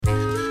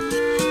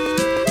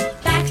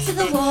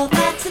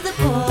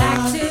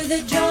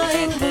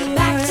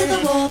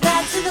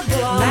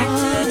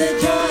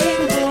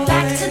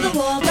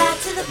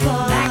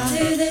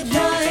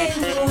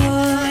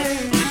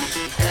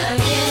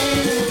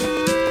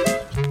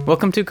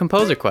Welcome to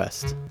Composer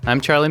Quest.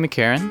 I'm Charlie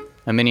McCarran,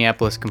 a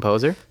Minneapolis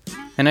composer,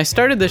 and I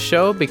started this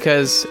show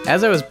because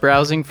as I was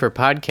browsing for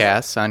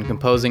podcasts on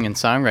composing and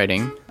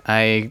songwriting,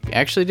 I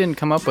actually didn't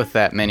come up with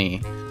that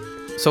many.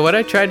 So what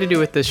I tried to do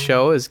with this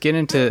show is get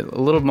into a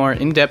little more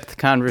in-depth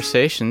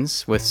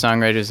conversations with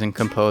songwriters and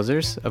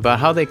composers about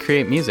how they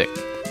create music,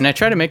 and I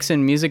try to mix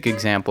in music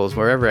examples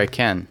wherever I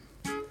can.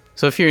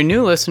 So if you're a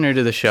new listener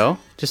to the show,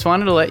 just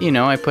wanted to let you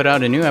know I put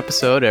out a new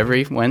episode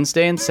every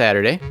Wednesday and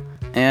Saturday,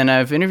 and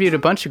I've interviewed a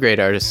bunch of great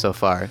artists so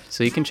far,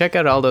 so you can check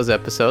out all those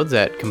episodes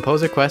at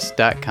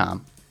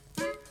composerquest.com.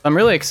 I'm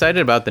really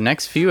excited about the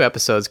next few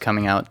episodes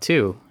coming out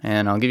too,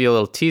 and I'll give you a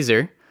little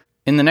teaser.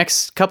 In the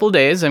next couple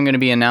days, I'm going to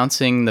be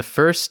announcing the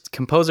first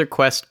Composer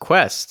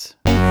Quest.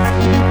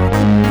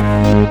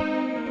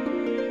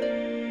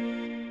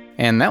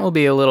 And that will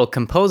be a little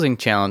composing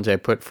challenge I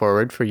put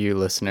forward for you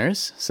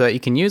listeners, so that you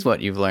can use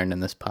what you've learned in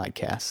this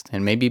podcast,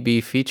 and maybe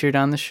be featured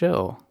on the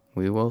show.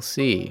 We will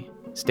see.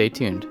 Stay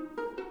tuned.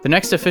 The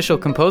next official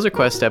Composer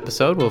Quest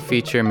episode will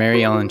feature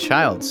Mary Ellen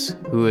Childs,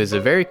 who is a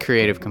very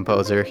creative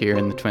composer here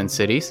in the Twin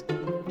Cities.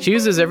 She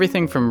uses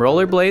everything from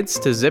rollerblades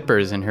to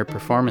zippers in her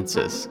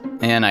performances,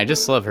 and I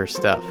just love her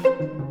stuff.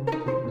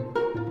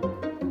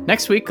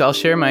 Next week, I'll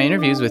share my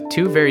interviews with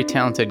two very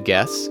talented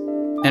guests,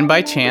 and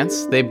by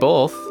chance, they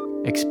both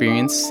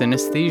experience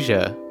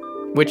synesthesia,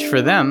 which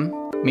for them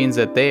means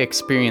that they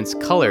experience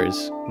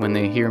colors when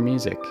they hear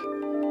music.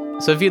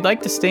 So if you'd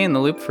like to stay in the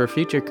loop for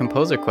future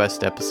Composer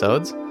Quest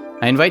episodes,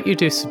 I invite you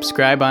to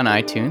subscribe on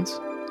iTunes,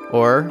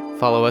 or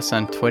follow us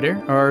on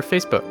Twitter or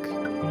Facebook.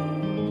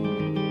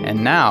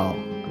 And now,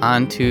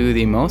 on to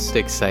the most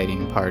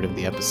exciting part of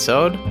the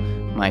episode,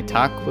 my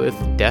talk with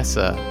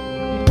Dessa.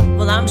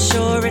 Well, I'm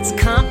sure it's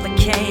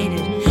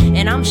complicated,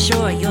 and I'm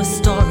sure your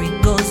story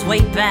goes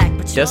way back.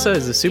 Dessa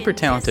is a super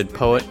talented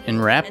poet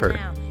and rapper,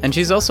 and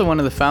she's also one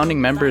of the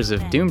founding members of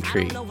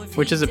Doomtree,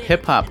 which is a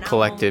hip-hop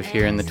collective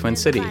here in the Twin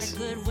Cities.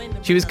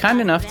 She was kind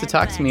enough to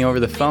talk to me over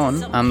the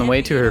phone on the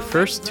way to her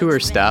first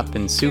tour stop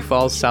in Sioux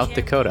Falls, South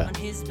Dakota.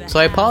 So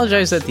I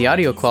apologize that the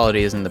audio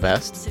quality isn't the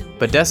best,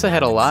 but Dessa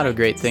had a lot of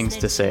great things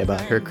to say about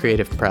her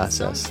creative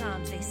process.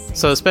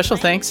 So a special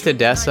thanks to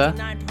Dessa,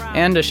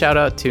 and a shout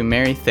out to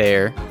Mary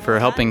Thayer for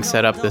helping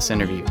set up this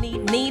interview.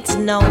 Need to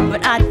know,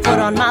 but I'd put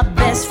on my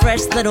best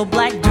fresh little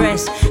black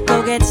dress.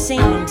 Go get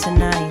seen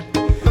tonight.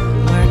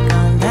 Work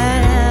on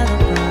that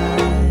alibi.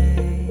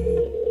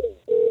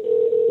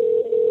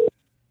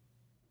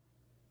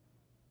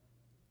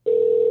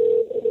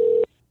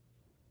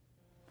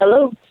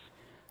 Hello.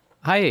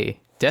 Hi,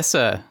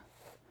 Dessa.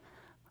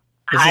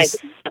 Hi.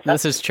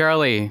 This is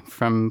Charlie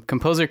from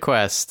Composer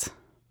Quest.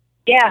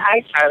 Yeah,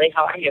 hi, Charlie.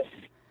 How are you?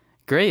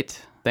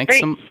 Great.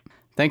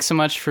 Thanks so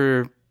much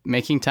for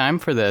making time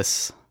for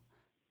this.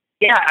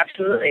 Yeah,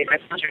 absolutely. My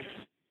pleasure.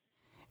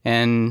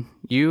 And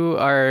you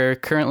are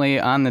currently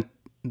on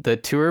the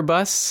tour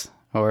bus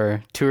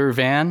or tour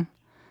van?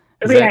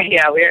 I'm riding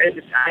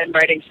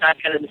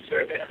shotgun in the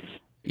tour van.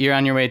 You're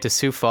on your way to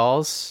Sioux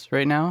Falls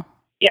right now?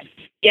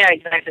 Yeah,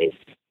 exactly.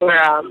 We're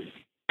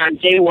on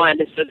day one.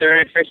 It's the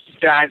very first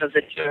drive of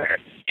the tour,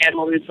 and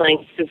we'll be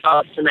playing Sioux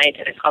Falls tonight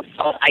at a club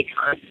called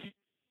Icon.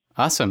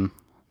 Awesome.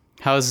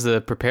 How's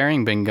the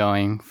preparing been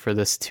going for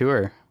this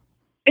tour?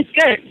 It's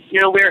good.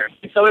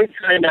 It's always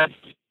kind of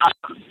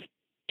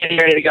getting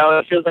ready to go.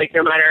 It feels like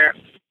no matter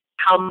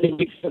how many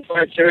weeks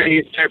before a tour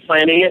you start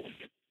planning it,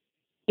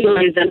 you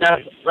always end up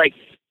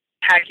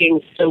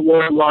packing some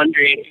warm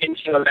laundry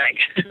into a bag.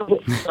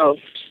 So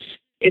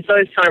it's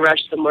always kind of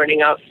rushed the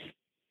morning up.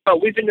 But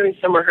we've been doing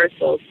some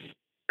rehearsals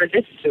for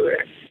this tour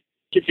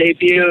to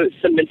debut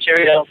some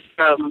material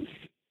from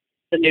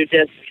the new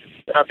disc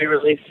that I'll be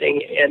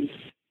releasing in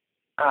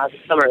the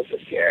summer of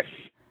this year.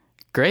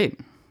 Great.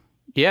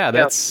 Yeah,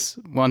 that's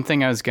one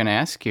thing I was going to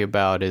ask you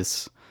about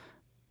is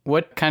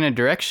what kind of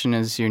direction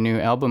is your new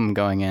album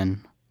going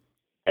in?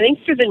 I think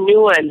for the new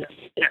one,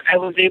 I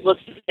was able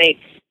to take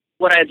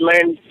what I'd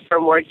learned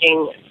from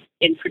working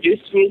in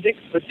produced music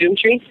with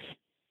Doomtree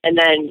and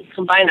then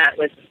combine that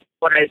with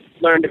what I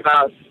learned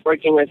about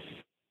working with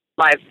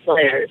live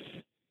players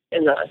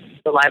in the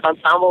live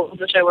ensemble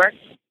with which I work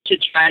to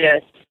try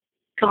to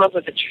come up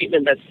with a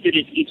treatment that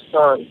suited each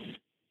song.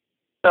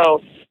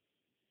 So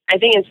I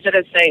think instead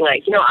of saying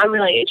I'm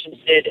really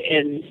interested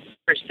in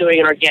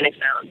pursuing an organic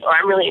sound, or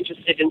I'm really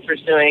interested in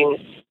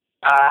pursuing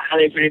how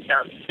they produce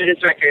sound. For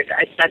this record,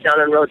 I sat down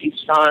and wrote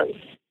each song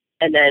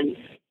and then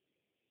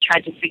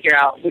tried to figure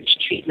out which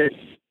treatment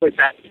would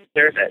best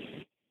serve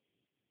it.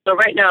 So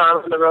right now I'm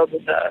on the road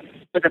with a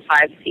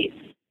 5-piece.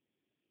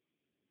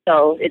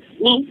 So it's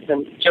me,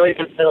 and Joey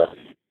Phillips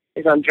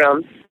is on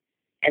drums,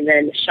 and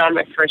then Sean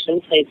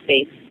McPherson plays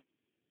bass.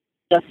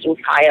 Justin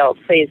Kyle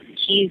plays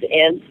keys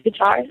and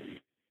guitar.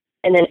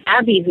 And then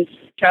Abby, who's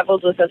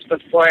traveled with us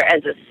before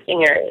as a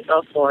singer, is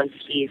also on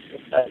keys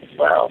with us as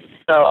well.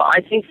 So I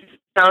think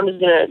sound is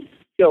going to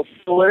go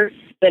fuller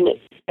than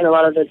in a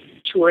lot of the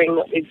touring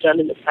that we've done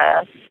in the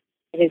past.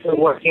 I think we're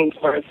working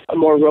towards a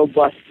more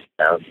robust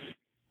sound.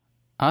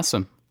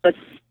 Awesome. But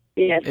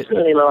yeah, it's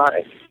really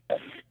melodic.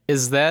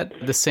 Is that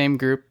the same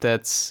group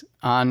that's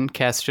on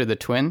Castor the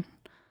Twin?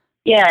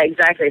 Yeah,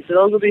 exactly. So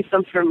those will be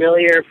some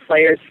familiar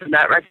players from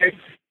that record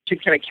to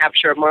kind of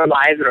capture a more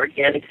live and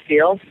organic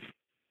feel.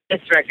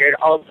 This record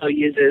also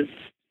uses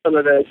some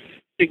of the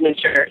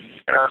signature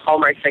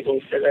hallmark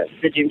techniques that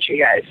the Doomtree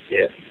guys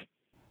do.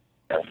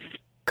 So,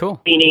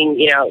 cool.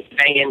 Meaning,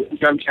 banging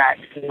drum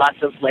tracks and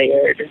lots of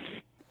layered.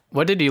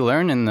 What did you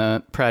learn in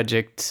the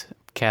project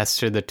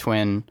Castor the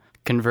Twin,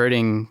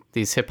 converting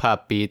these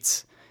hip-hop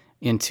beats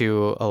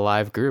into a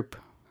live group?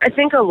 I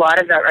think a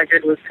lot of that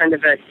record was kind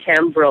of a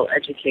timbral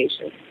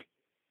education.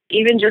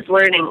 Even just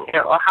learning,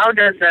 how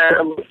does an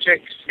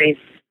electric bass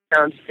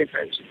sound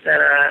different than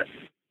a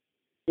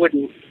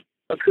wooden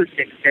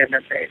acoustic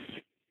stand-up bass?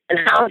 And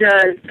how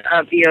does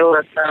a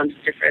viola sound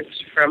different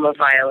from a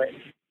violin?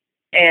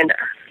 And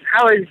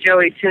how is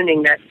Joey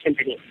tuning that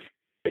timpani?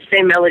 The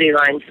same melody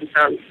line can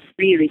sound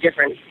really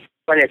different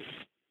when it's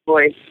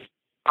voiced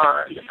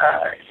on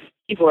a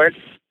keyboard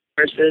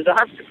versus a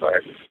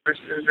harpsichord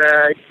versus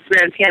a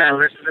grand piano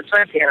versus a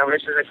toy piano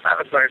versus a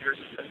clavichord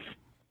versus a...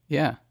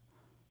 Yeah.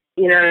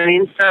 You know what I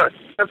mean? So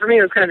for me,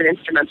 it was kind of an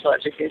instrumental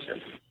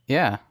education.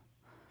 Yeah.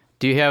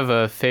 Do you have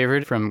a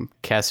favorite from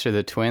Castor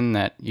the Twin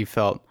that you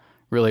felt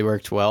really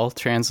worked well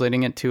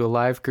translating it to a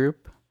live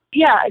group?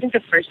 Yeah, I think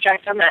the first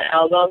track on that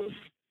album,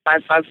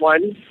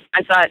 551,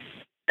 I thought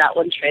that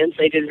one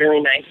translated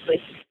really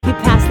nicely. He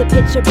passed the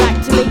picture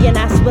back to me and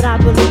asked what I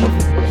believe.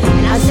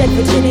 And I said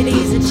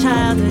virginity's a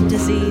childhood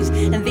disease.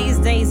 And these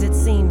days it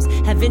seems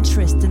have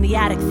interest in the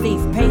attic thief.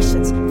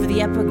 Patience for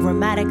the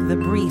epigrammatic, the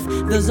brief.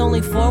 There's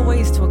only 4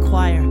 ways to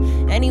acquire.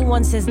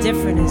 Anyone says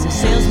different is a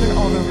salesman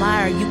or a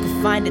liar. You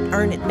can find it,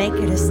 earn it, make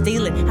it, or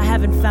steal it. I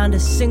haven't found a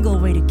single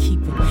way to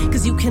keep it.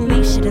 Cause you can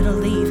leash it, it'll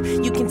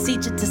leave. You can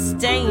teach it to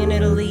stay and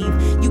it'll leave.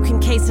 You can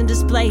case and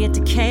display it,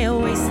 decay or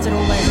waste it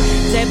away.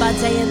 Day by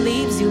day it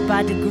leaves you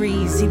by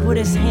degrees. He put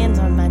his hand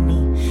on my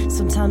knee.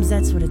 Sometimes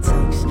that's what it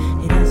takes.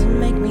 It doesn't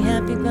make me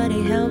happy, but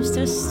it helps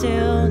to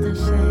still the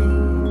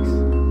shakes.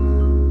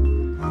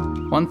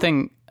 One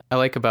thing I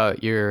like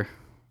about your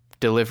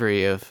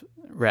delivery of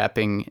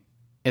rapping,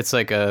 it's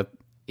like a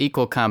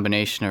equal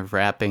combination of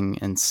rapping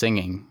and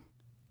singing.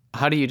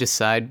 How do you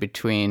decide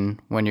between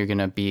when you're going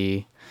to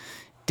be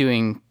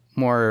doing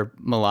more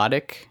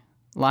melodic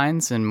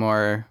lines and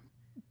more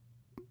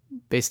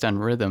based on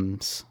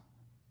rhythms?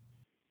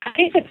 I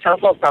think the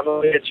tempo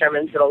probably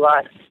determines it a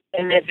lot.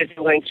 And if it's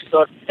going to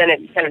go, then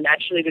it kind of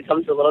naturally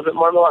becomes a little bit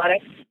more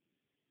melodic.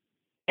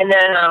 And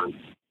then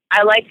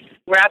I like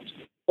rap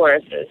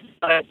choruses.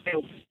 But I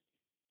think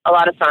a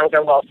lot of songs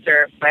are well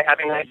served by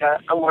having like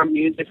a more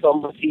musical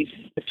motif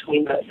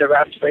between the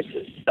rap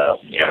choices. So,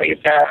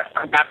 you've got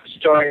a rap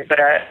story, but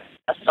a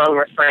song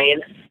refrain.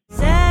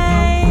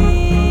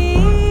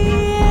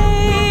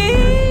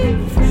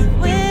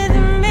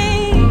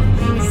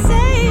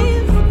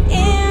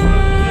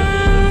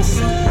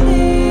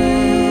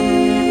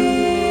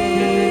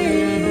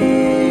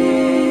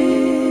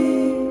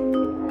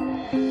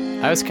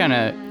 I was kind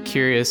of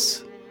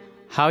curious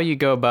how you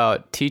go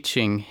about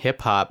teaching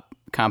hip-hop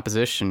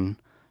composition,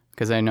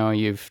 because I know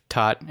you've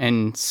taught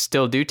and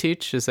still do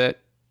teach, is that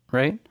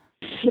right?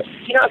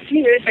 A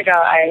few years ago,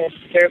 I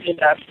served as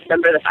a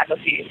member of the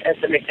faculty at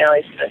the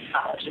McNally Smith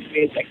College of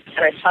Music,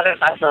 and I taught a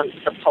class on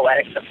the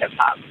poetics of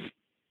hip-hop.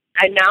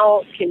 I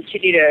now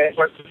continue to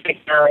work with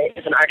McNally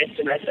as an artist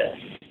in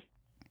residence.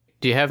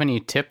 Do you have any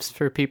tips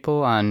for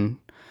people on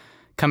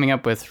coming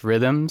up with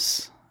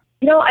rhythms?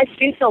 I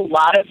think a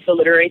lot of the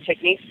literary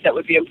techniques that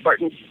would be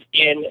important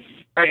in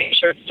writing a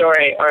short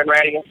story or in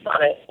writing a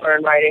sonnet or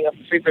in writing a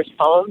 3-verse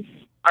poem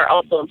are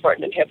also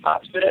important in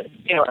hip-hop. But,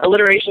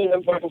 alliteration is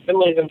important,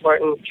 simile is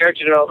important,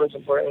 character development is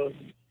important,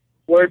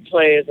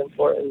 wordplay is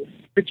important,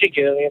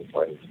 particularly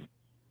important.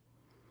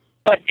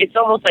 But it's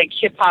almost like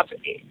hip-hop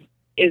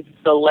is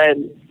the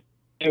lens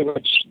through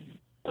which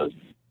those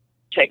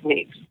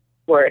techniques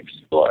were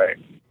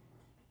explored.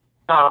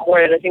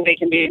 Whereas I think they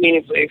can be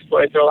meaningfully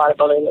explored through a lot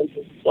of other lenses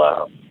as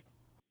well.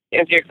 To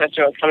answer your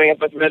question about coming up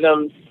with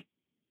rhythms,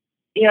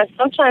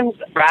 sometimes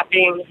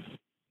rapping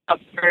a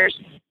verse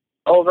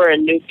over a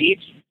new beat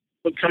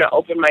would kind of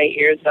open my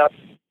ears up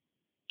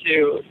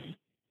to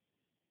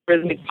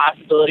rhythmic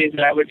possibilities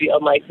that I would be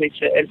unlikely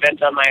to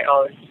invent on my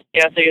own.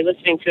 So you're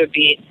listening to a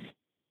beat,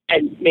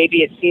 and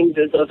maybe it seems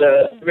as though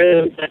the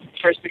rhythms that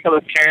first become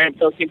apparent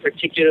don't seem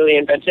particularly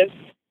inventive.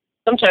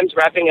 Sometimes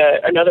rapping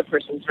another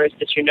person's verse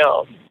that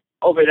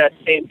over that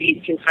same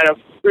beat can kind of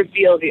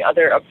reveal the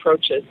other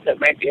approaches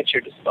that might be at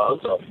your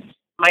disposal.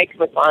 Mike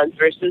McLaughlин's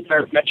verses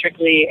are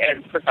metrically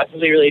and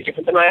percussively really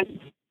different than mine.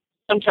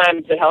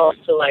 Sometimes it helps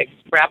to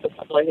rap a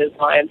couple of his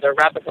lines or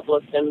rap a couple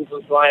of Sims'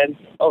 lines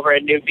over a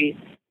new beat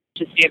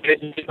to see if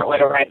there's a different way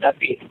to write that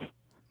beat.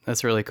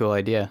 That's a really cool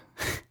idea.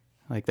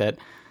 Like that.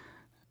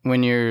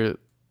 When you're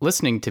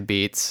listening to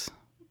beats,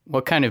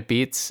 what kind of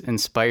beats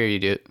inspire you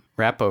to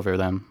rap over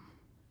them?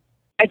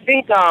 I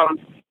think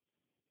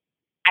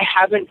I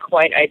haven't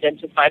quite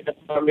identified the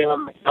formula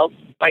myself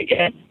quite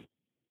yet.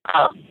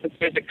 If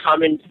there's a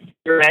common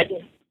thread,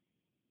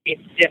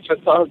 it's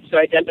difficult to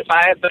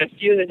identify it, but a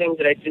few of the things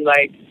that I do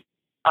like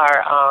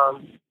are,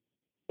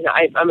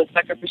 I'm a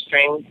sucker for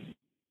strings.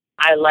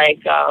 I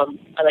like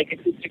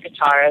acoustic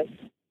guitars.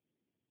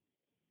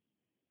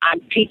 I'm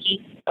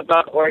picky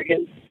about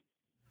organs.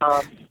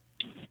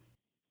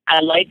 I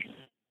like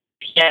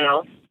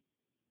piano.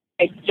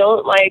 I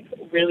don't like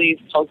really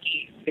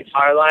funky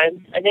guitar lines.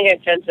 I think I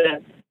tend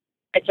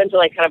to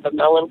like kind of a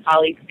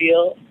melancholy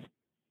feel,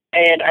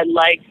 and I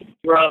like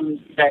drums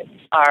that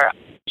are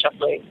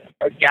shuffling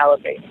or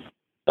galloping.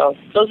 So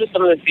those are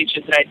some of the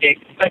features that I dig.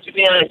 But to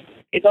be honest,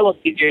 it's almost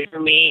easier for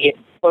me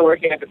when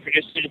working with a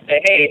producer to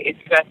say, hey, it's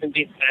got some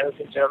beats that I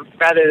listen to them,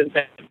 rather than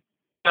saying,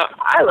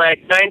 I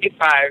like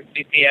 95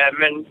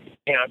 BPM and,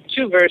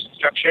 2 verse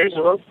structures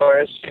and 1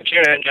 chorus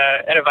structure and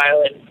a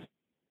violin.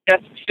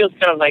 That feels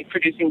kind of like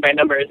producing by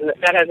numbers, and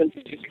that hasn't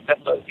been too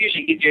successful. It's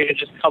usually easier to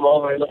just come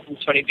over and listen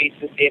to 20 beats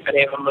and see if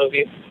any of them move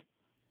you.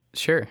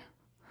 Sure.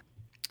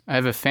 I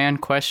have a fan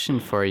question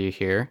for you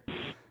here.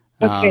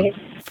 Okay.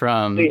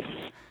 From Please.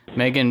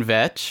 Megan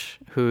Vetch,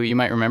 who you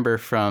might remember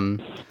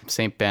from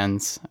St.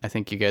 Ben's. I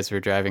think you guys were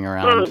driving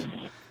around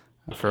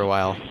for a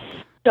while.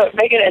 So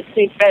Megan at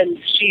St. Ben's,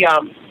 she,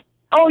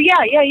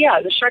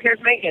 the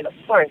short-haired Megan, of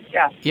course,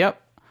 yeah.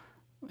 Yep.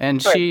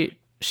 And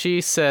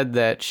she said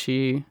that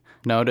she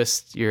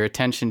noticed your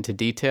attention to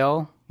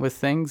detail with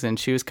things, and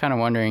she was kind of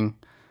wondering,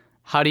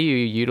 how do you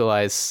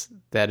utilize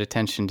that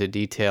attention to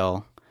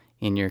detail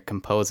in your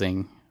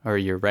composing or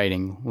your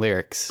writing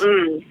lyrics?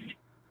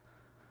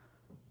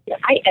 Yeah,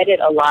 I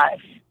edit a lot.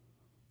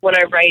 When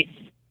I write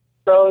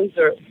prose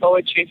or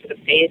poetry for the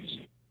page,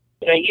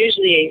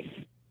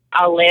 usually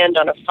I'll land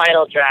on a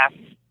final draft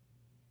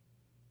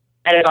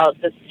at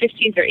about the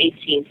 15th or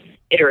 18th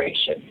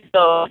iteration.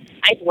 So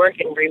I work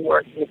and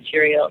rework the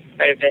material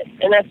quite a bit.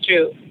 And that's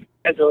true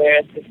as a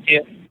lyricist,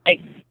 too.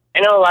 Like, I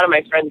know a lot of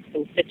my friends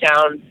can sit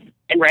down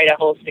and write a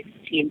whole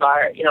 16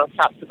 bar,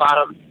 top to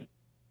bottom,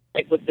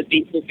 like with the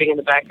beat looping in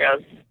the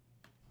background.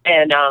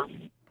 And I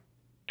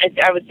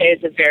would say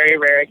it's a very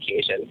rare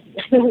occasion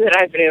that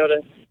I've been able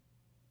to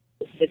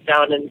sit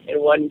down in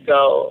one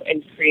go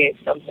and create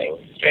something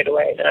straight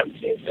away that I'm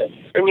pleased with.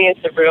 For me,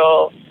 it's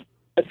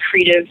a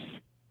creative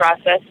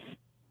process.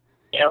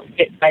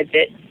 Bit by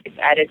bit, it's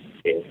added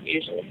to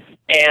usually.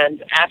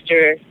 And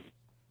after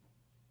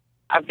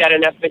I've got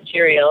enough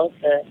material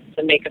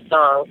to make a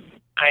song,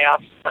 I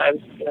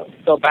oftentimes,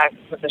 go back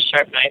with a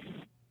sharp knife.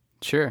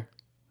 Sure.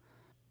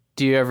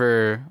 Do you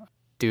ever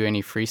do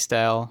any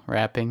freestyle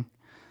rapping?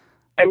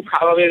 I'm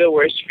probably the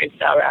worst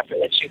freestyle rapper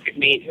that you could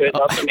meet, who is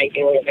also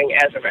making a living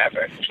as a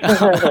rapper.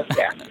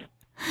 Yeah,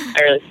 I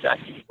really suck.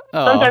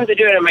 Oh. Sometimes I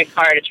do it in my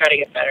car to try to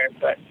get better,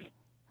 but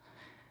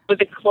with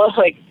the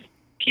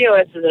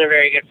POS isn't a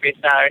very good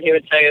freestyler, and he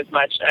would tell you as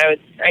much.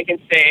 I can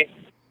say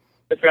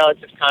with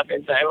relative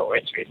confidence I'm a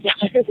worse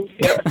freestyler than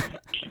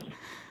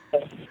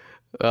POS.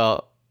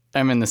 Well,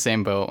 I'm in the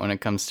same boat when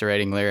it comes to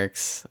writing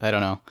lyrics. I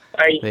don't know.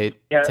 They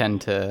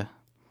tend to...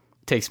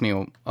 takes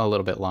me a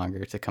little bit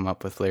longer to come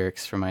up with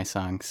lyrics for my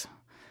songs.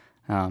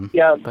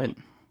 But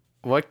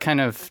what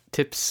kind of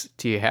tips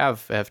do you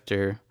have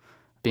after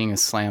being a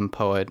slam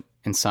poet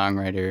and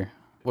songwriter?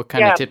 What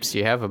kind of tips do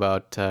you have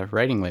about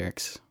writing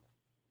lyrics?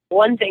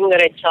 One thing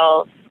that I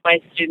tell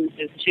my students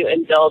is to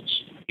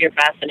indulge your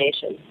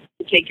fascination,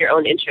 to take your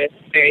own interests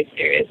very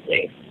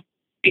seriously,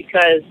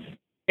 because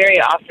very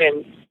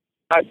often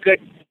a good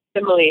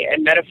simile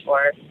and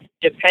metaphor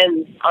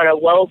depends on a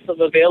wealth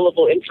of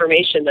available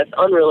information that's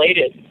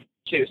unrelated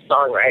to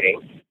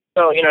songwriting.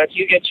 So, if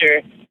you get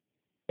your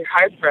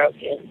heart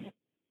broken,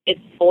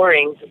 it's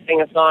boring to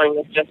sing a song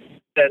that just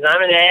says,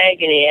 I'm an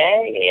egg and the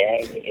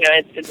egg.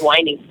 It's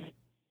whiny.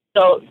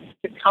 So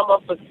to come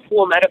up with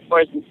cool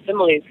metaphors and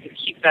similes to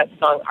keep that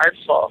song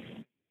artful,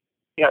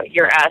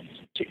 you're asked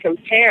to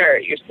compare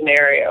your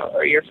scenario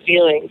or your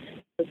feelings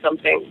to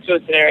a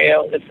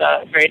scenario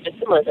that's very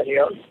dissimilar than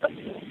your own.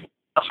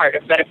 The heart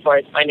of metaphor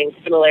is finding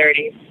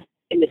similarities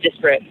in the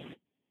disparate.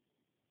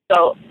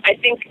 So I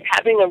think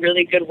having a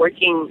really good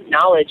working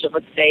knowledge of,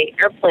 let's say,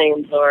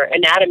 airplanes or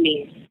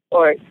anatomy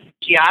or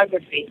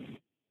geography,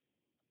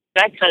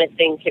 that kind of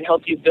thing can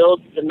help you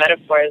build the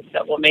metaphors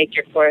that will make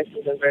your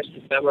choruses and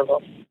verses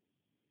memorable.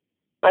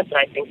 That's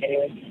what I think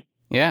anyway.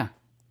 Yeah.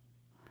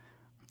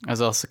 I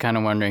was also kind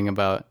of wondering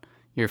about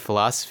your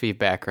philosophy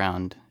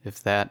background,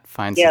 if that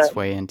finds its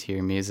way into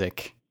your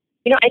music.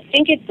 I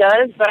think it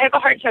does, but I have a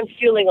hard time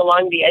feeling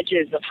along the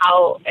edges of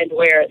how and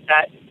where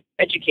that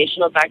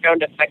educational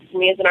background affects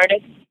me as an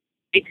artist,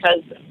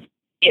 because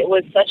it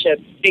was such a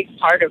big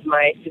part of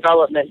my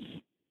development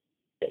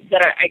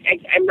that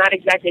I'm not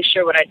exactly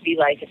sure what I'd be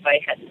like if I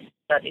hadn't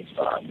studied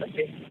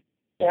philosophy.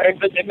 But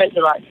it meant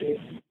a lot to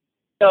me.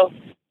 So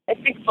I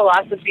think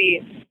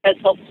philosophy has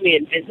helped me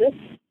in business,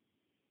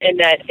 in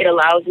that it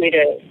allows me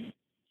to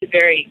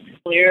very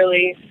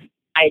clearly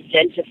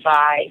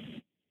identify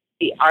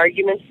the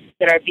arguments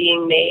that are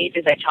being made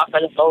as I talk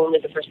on the phone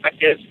with a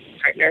prospective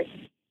partner.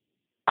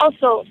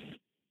 Also,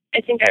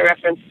 I think I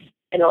reference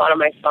in a lot of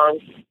my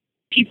songs,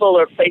 people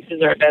or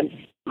places or events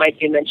might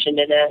be mentioned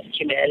in a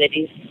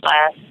humanities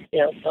class,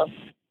 so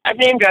I've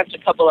name dropped a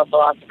couple of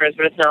philosophers,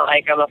 but it's not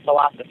like I'm a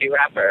philosophy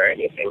rapper or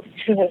anything.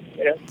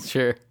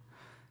 Sure.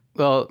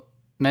 Well,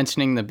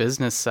 mentioning the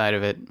business side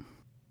of it,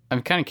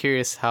 I'm kind of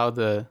curious how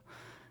the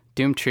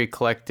Doomtree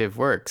Collective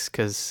works,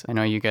 because I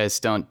know you guys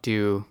don't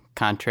do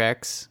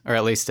contracts, or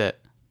at least at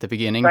the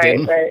beginning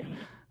didn't. Right.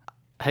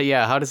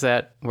 Yeah, how does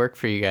that work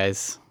for you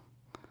guys?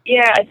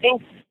 Yeah, I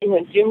think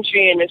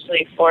Doomtree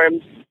initially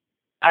formed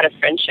out of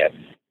friendship.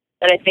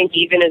 And I think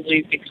even as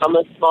we've become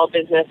a small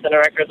business and a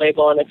record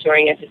label and a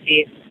touring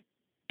entity,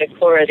 the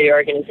core of the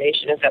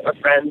organization is that we're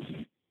friends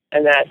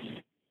and that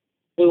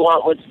we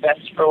want what's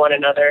best for one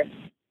another.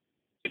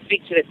 To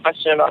speak to the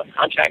question about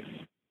contracts,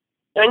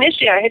 so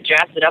initially I had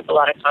drafted up a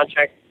lot of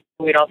contracts.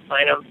 We'd all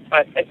sign them.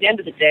 But at the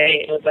end of the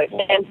day, it was like,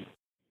 man,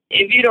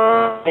 if you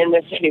don't in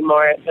this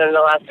anymore, then the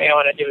last thing I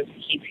want to do is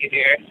keep you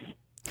here.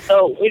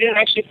 So we didn't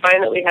actually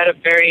find that we had a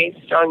very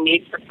strong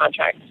need for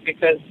contracts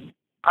because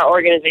our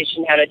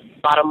organization had a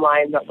bottom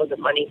line that wasn't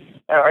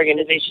money. Our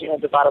organization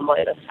had the bottom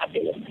line of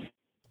happiness.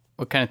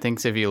 What kind of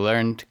things have you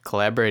learned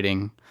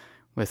collaborating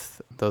with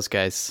those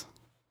guys?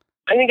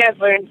 I think I've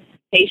learned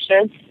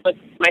patience with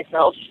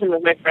myself and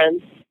with my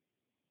friends,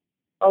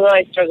 although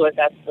I struggle with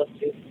that still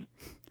too.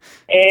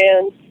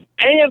 And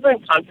I think I've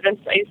learned confidence.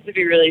 I used to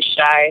be really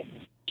shy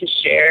to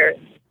share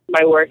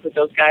my work with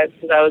those guys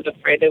because I was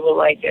afraid they wouldn't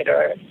like it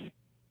or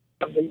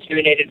I was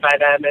intimidated by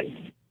them.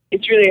 And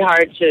it's really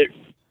hard to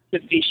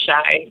be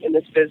shy in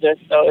this business.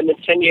 So in the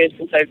 10 years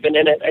since I've been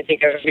in it, I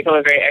think I've become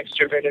a very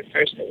extroverted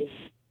person.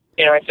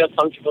 You know, I feel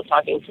comfortable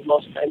talking to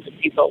most kinds of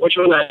people, which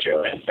was not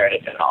true when I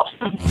started at all.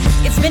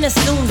 It's been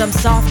assumed I'm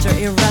soft or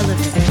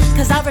irrelevant,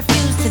 cause I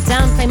refuse to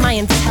downplay my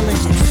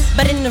intelligence.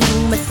 But in the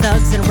room with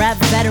thugs and rap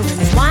veterans,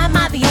 why am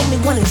I the only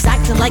one who's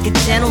acting like a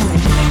gentleman?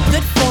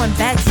 Good form,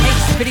 bad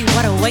taste, pity,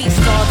 what a waste.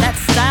 All that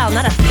style,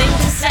 not a thing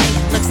to say.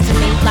 Looks to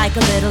me like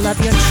a little of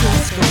your true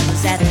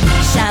screws at the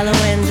shallow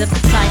end of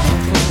the cycle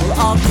pool.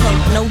 All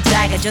cloak, no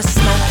dagger, just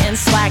smoke and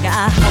swagger.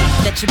 I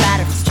hope that your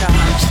battery's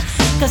charged,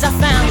 cause I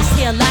found this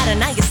here ladder,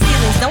 now your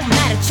ceilings don't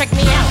matter. Check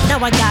me out, now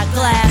I got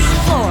glass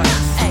floors.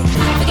 Hey,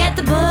 forget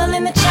the bull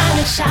in the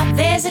china shop,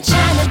 there's a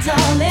china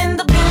doll in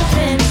the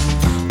bullpen.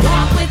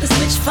 Walk with a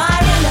switch, fire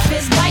in the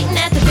fist, biting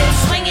at the bit,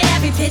 swinging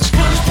every pitch,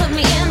 coach put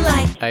me in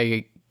like.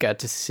 I got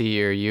to see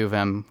your U of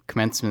M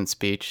commencement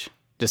speech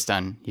just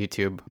on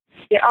YouTube.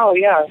 Yeah. Oh,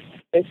 yeah.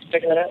 Thanks for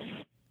picking it up.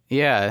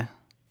 Yeah.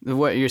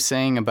 What you're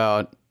saying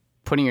about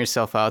putting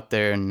yourself out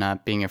there and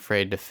not being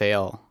afraid to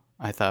fail,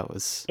 I thought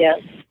was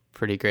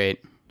pretty great.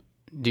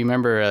 Do you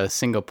remember a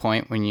single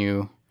point when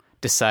you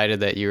decided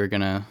that you were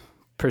going to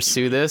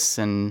pursue this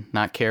and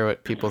not care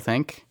what people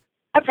think?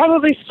 I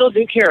probably still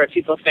do care what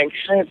people think.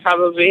 I'd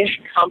probably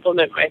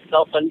compliment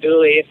myself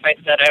unduly if I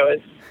said I was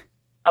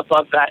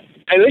above that.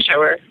 I wish I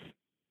were,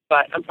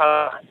 but I'm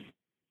probably not.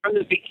 From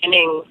the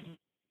beginning,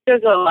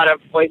 there's a lot of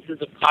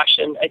voices of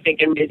caution, I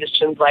think, in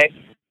musicians' life.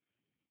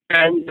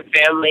 Friends,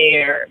 family,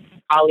 or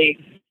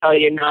colleagues tell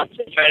you not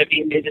to try to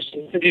be a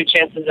musician because your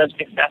chances of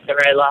success are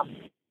very low.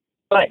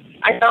 But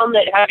I found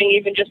that having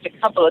even just a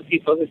couple of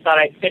people who thought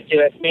I could do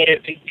it made a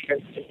big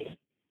difference to me.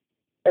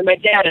 And my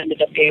dad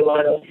ended up being one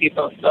of those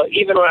people. So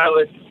even when I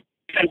was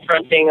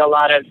confronting a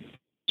lot of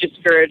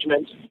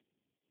discouragement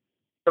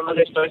from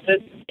other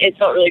sources, it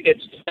felt really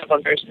good to just have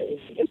one person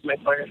into my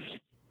corner.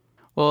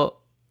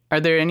 Well,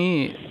 are there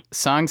any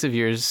songs of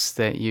yours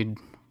that you'd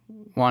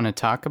want to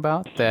talk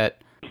about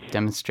that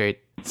demonstrate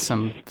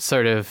some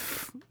sort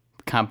of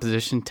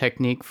composition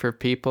technique for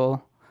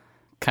people?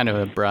 Kind of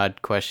a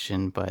broad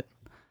question, but...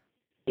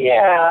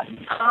 Yeah.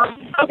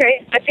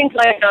 Okay. I think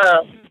like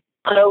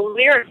on a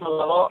lyrical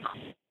level,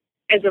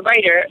 as a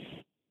writer,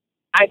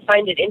 I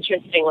find it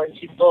interesting when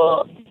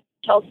people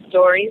tell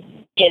stories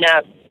in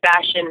a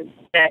fashion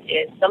that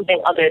is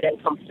something other than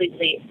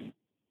completely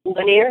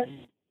linear.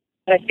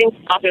 And I think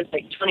authors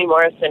like Toni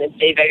Morrison and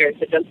Dave Eggers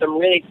have done some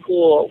really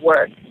cool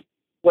work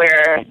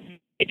where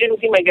it didn't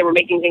seem like they were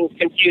making things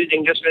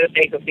confusing just for the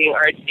sake of being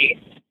artsy,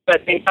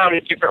 but they found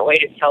a different way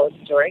to tell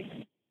a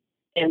story.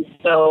 And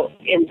so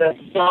in the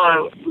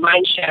song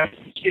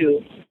Mineshaft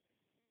 2,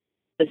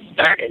 the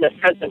start in the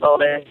present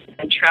moment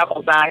and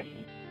travel back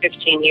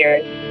 15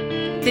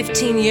 years.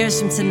 15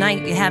 years from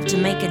tonight, you have to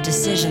make a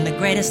decision. The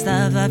greatest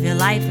love of your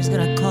life is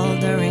gonna call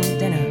during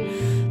dinner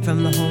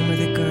from the home of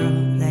the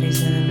girl that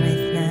he's living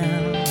with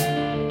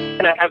now.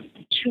 And I have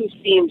two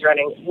themes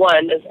running.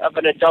 One is of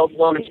an adult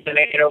woman who's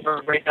gonna get over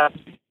a breakup,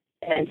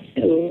 and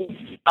two,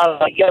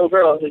 of a young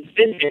girl who's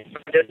visited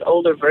for this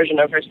older version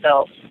of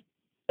herself,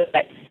 so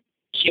that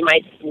she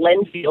might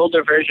lend the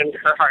older version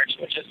her heart,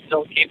 which is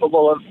still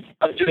capable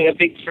of doing a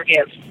big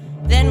forgive.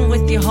 Then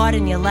with your heart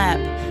in your lap,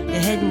 your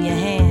head in your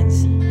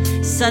hands,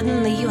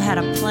 suddenly you had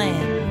a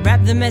plan.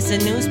 Wrapped the mess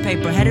in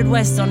newspaper, headed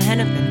west on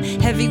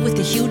Hennepin, heavy with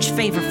a huge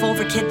favor for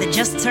a kid that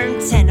just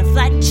turned 10. A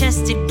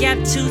flat-chested,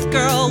 gap-toothed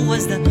girl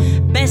was the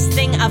best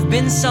thing I've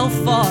been so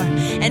far,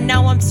 and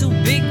now I'm too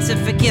big to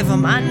forgive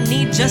him. I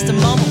need just a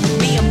moment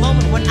with me, a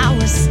moment when I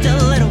was still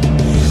little.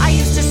 I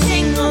used to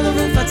sing on the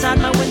roof outside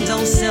my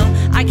windowsill.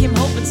 I came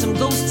hoping some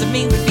ghost of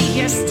me would be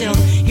here still.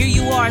 Here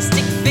you are, a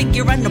stick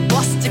figure and a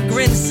busted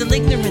grin.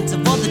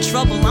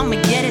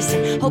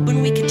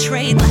 hoping we could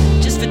trade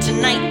life just for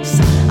tonight.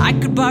 So I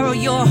could borrow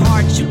your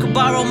heart, you could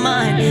borrow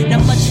mine.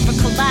 Not much for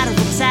collateral,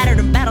 tattered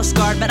and battle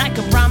scarred, but I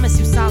can promise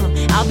you, solemn,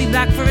 I'll be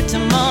back for it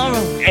tomorrow.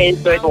 I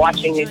enjoyed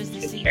watching these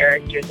two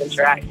characters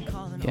interact,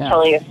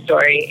 telling a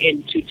story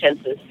in two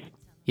tenses.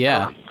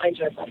 Yeah. I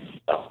enjoyed that.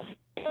 So.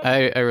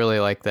 I really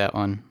like that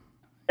one.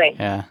 Thanks.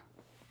 Yeah.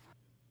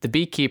 The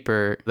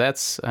Beekeeper,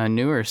 that's a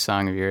newer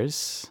song of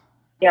yours.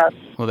 Yeah.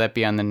 Will that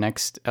be on the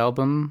next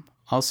album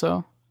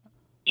also?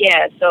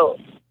 Yeah, so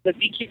The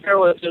Beekeeper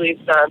was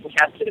released on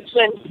Castor the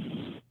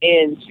Twin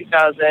in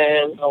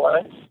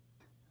 2011.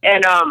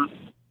 And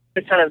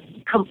the kind of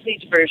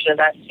complete version of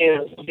that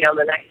tune will be on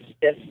the next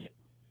disc.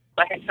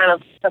 Like a kind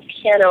of a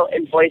piano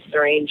and voice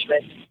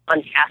arrangement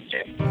on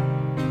Castor.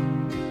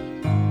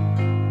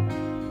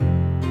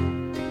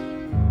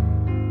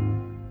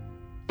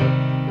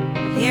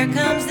 Here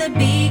comes the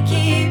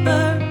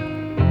beekeeper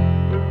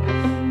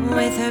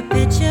with her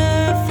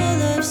pitcher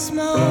full of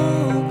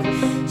smoke.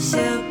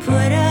 She'll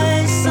put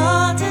us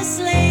all to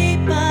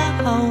sleep. I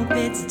hope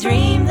it's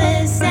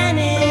dreamless and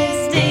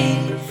it's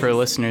deep. For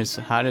listeners,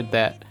 how did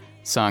that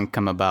song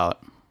come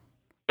about?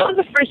 That was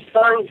the first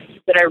song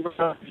that I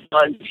wrote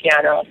on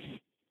piano,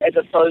 as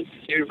opposed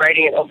to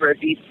writing it over a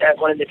beat that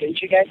one of the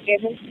Doomtree guys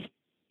gave me.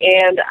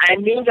 And I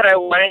knew that I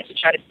wanted to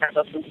try to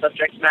tackle some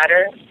subject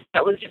matter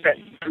that was different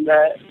from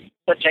the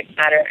subject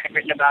matter I've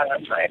written about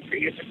on my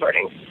previous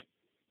recordings.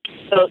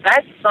 So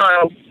that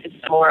song is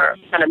more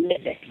kind of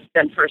mythic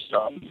than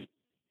personal.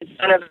 It's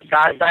kind of a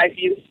God's eye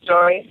view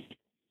story,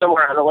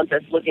 somewhere on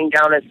Olympus, looking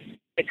down at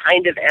the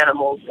kind of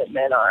animals that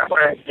men are,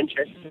 what are its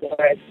interests, what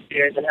are its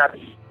fears, and how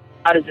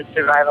does it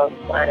survive on the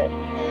planet.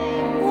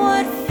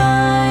 What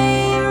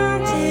fine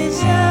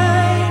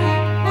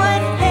design,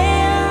 what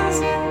hands,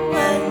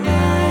 what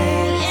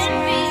mind.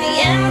 The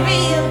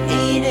envy of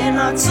Eden,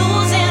 our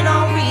tools and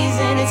our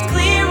reason. It's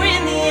clear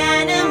in the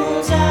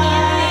animal's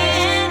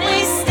eyes.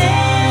 We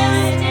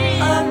stand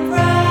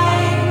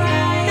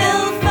upright,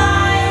 build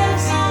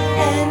fires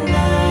at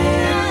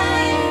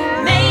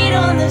night. Made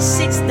on the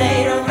 6th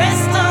day to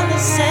rest on the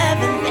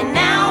 7th, and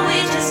now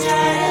we just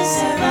try to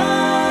survive.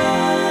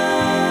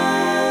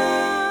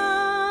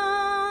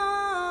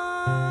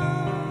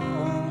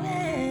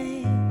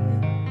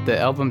 The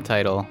album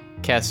title,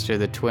 Castor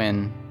the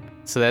Twin,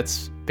 so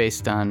that's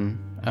based on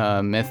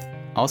myth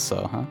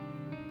also, huh?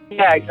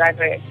 Yeah,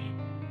 exactly.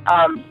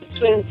 The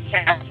twins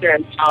Castor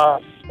and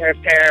Paul, they're a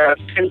pair of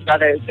twin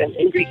brothers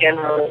in Greek and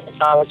Roman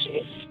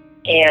mythology.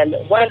 And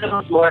one of them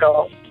was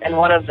mortal, and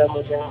one of them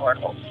was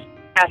immortal.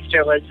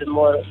 Castor was the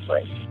mortal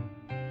twin.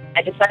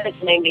 I decided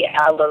to name the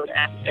album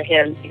after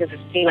him because it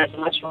seemed like a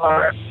much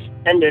more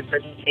extended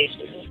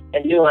presentation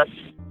and nuance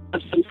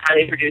of some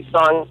highly produced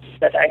songs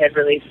that I had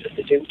released with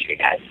the Doomtree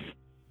guys.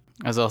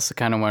 I was also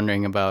kind of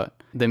wondering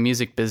about the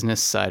music business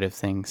side of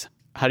things.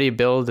 How do you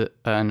build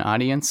an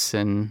audience,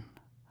 and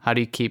how do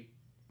you keep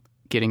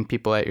getting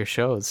people at your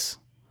shows?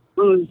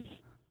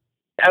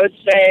 I would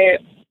say,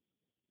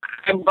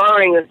 I'm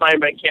borrowing this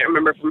line, but I can't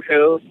remember from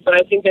who, but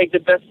I think like the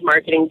best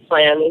marketing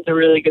plan is a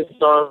really good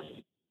song.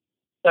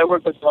 So I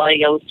work with a lot of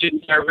young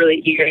students who are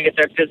really eager to get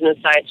their business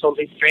side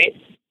totally straight.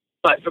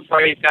 But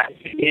before you've got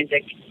good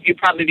music, you'd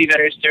probably be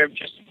better served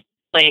just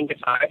playing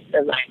guitar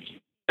than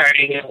like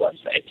starting a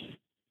website.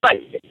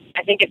 But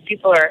I think if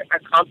people are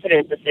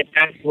confident that they've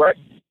got to work,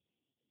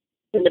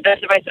 then the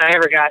best advice I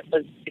ever got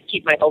was to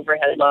keep my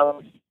overhead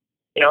low.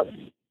 You know,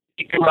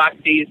 you can walk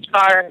the used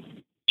car,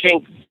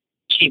 drink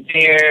cheap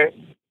beer,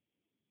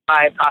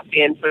 buy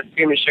coffee, and put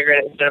cream and sugar in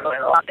it instead of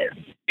oil on it.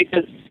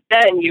 Because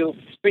then you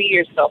free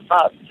yourself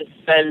up to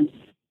spend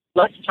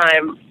less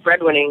time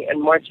breadwinning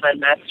and more time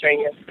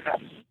mastering your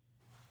craft.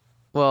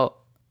 Well,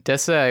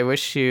 Dessa, I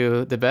wish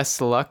you the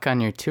best of luck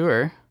on your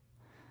tour.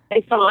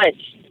 Thanks so much.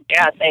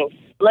 Yeah, thanks.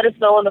 Let us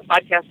know when the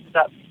podcast is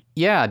up.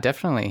 Yeah,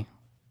 definitely.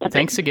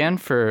 Thanks again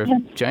for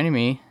joining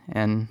me,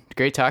 and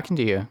great talking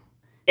to you.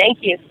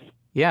 Thank you.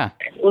 Yeah.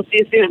 We'll see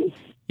you soon.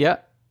 Yeah.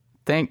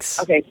 Thanks.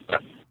 Okay.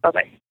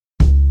 Bye-bye.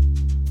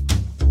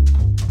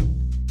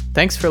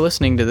 Thanks for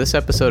listening to this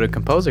episode of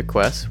Composer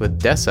Quest with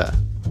Dessa.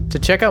 To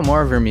check out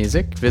more of her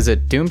music,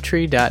 visit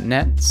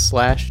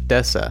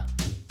doomtree.net/Dessa.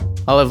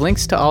 I'll have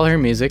links to all her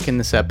music in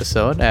this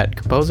episode at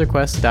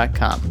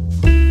composerquest.com.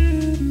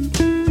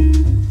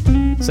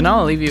 So now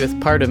I'll leave you with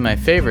part of my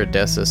favorite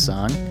Dessa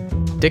song,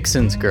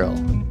 Dixon's Girl.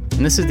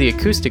 And this is the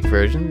acoustic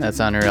version that's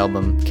on her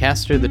album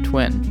Castor the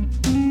Twin.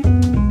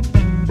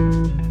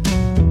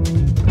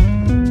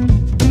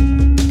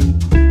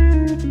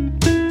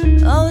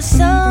 Oh,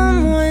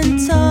 someone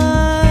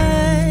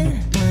taught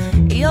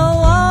your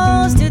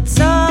walls to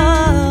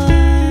talk,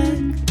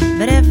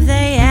 but if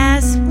they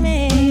ask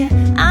me,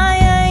 I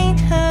ain't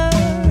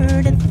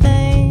heard a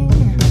thing.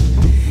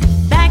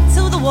 Back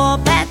to the wall,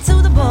 back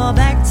to the ball,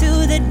 back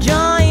to the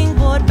drawing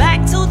board,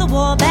 back to the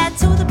wall, back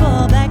to the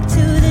ball, back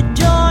to the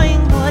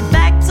drawing board,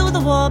 back to the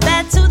wall,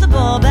 back to the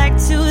ball, back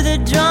to the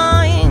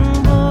drawing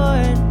board.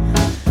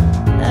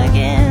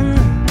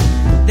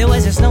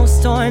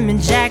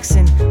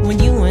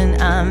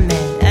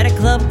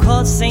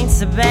 called St.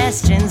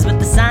 Sebastian's, but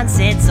the sign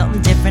said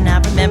something different. I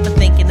remember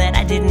thinking that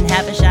I didn't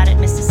have a shot at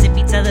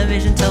Mississippi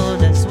Television.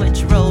 Told us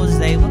which roads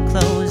they were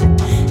closing.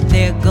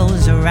 There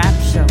goes a rap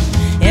show.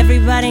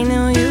 Everybody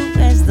knew you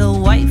as the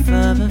wife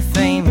of a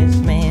famous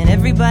man.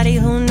 Everybody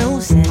who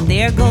knew said,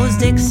 there goes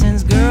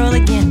Dixon's girl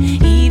again.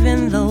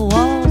 Even the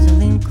walls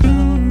lean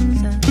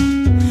closer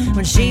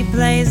when she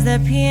plays the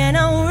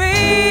piano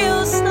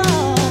real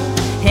slow.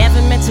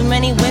 Haven't met too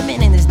many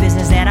women in this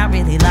business that I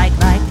really like.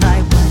 But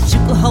you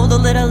could hold a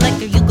little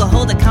liquor, you could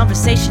hold a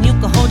conversation, you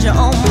could hold your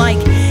own mic.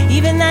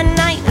 Even that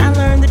night I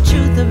learned the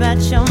truth about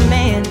your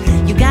man.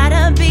 You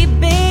gotta be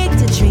big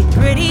to treat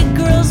pretty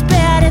girls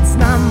bad. It's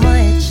not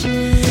much,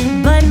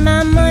 but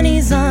my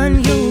money's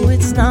on you.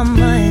 It's not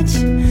much,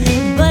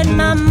 but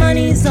my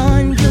money's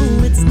on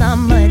you. It's not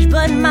much,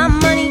 but my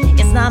money.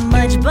 It's not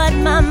much, but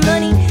my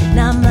money.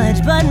 Not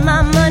much, but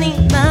my money.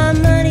 My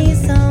money.